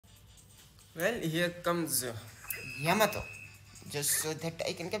Well, here comes Yamato, just so that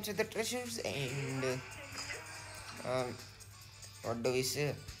I can capture the treasures and what do we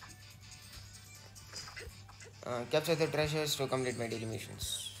say? Capture the treasures to complete my daily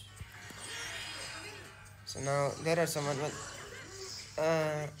missions. So now there are someone.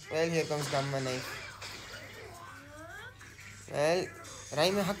 Well, here comes Gamma knife. Well,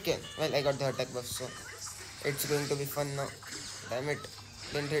 Raime Hakken. Well, I got the attack buff, so it's going to be fun now. Damn it,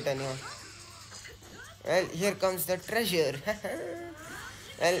 didn't hit anyone. Well, here comes the treasure.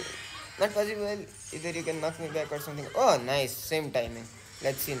 Well, not possible. Either you can knock me back or something. Oh, nice. Same timing.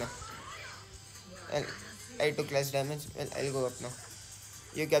 Let's see now. Well, I took less damage. Well, I'll go up now.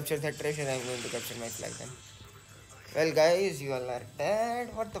 You capture that treasure, I'm going to capture my flag then. Well, guys, you all are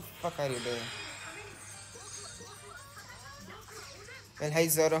dead. What the fuck are you doing? Well, hi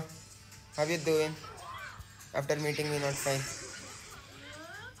Zoro. How you doing? After meeting me, not fine.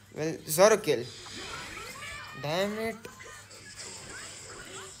 Well, Zoro kill. Damn it.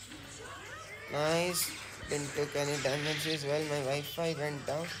 Nice. Didn't took any damages. Well, my Wi-Fi went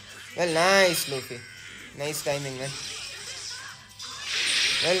down. Well, nice, Luffy. Nice timing, man.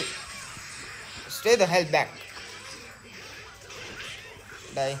 Well, stay the hell back.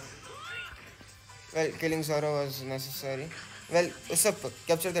 Die. Well, killing Zoro was necessary. Well, what's up?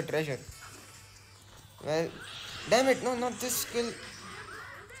 Capture the treasure. Well, damn it, no, not this skill.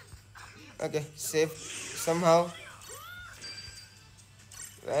 Okay, save somehow.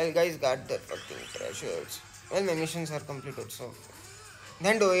 Well, guys, got the fucking treasures. Well, my missions are completed, so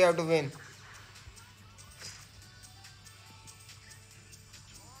then do we have to win?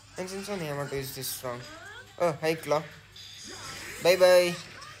 And since only Yamato is this strong. Oh, hi Claw. Bye bye.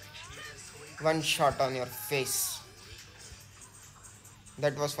 One shot on your face.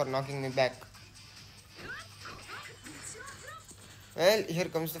 That was for knocking me back. Well, here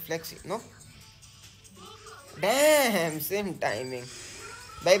comes the flexi. No? Damn, same timing.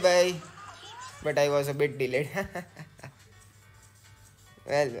 Bye bye. But I was a bit delayed.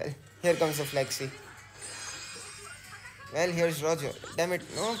 Well, here comes the flexi. Well, here's Roger. Damn it,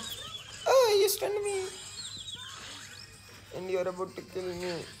 no. Oh, you stunned me. And you're about to kill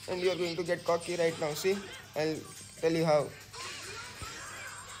me. And you're going to get cocky right now. See? I'll tell you how.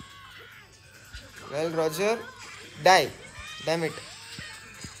 Well, Roger, die. Damn it.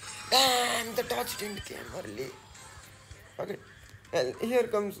 Damn, the torch didn't come early. Okay. Well, here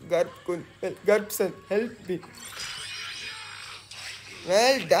comes Garp-kun. Well, Garp-san, help me.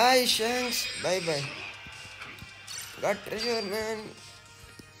 Well, die, Shanks. Bye-bye. Got treasure, man.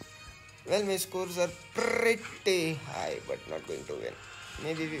 Well, my scores are pretty high, but not going to win.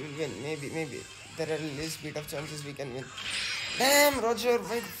 Maybe we will win. Maybe. There are a least bit of chances we can win. Damn, Roger,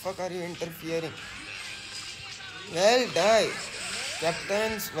 why the fuck are you interfering? Well, die.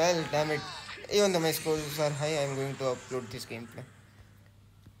 Captains, well, damn it. Even though my scores are high, I am going to upload this gameplay.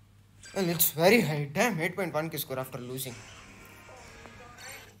 Well, it's very high. Damn, 8.1k score after losing.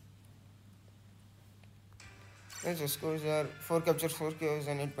 Well, the scores are 4 captures, 4 kills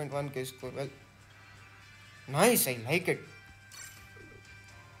and 8.1k score. Well, nice, I like it.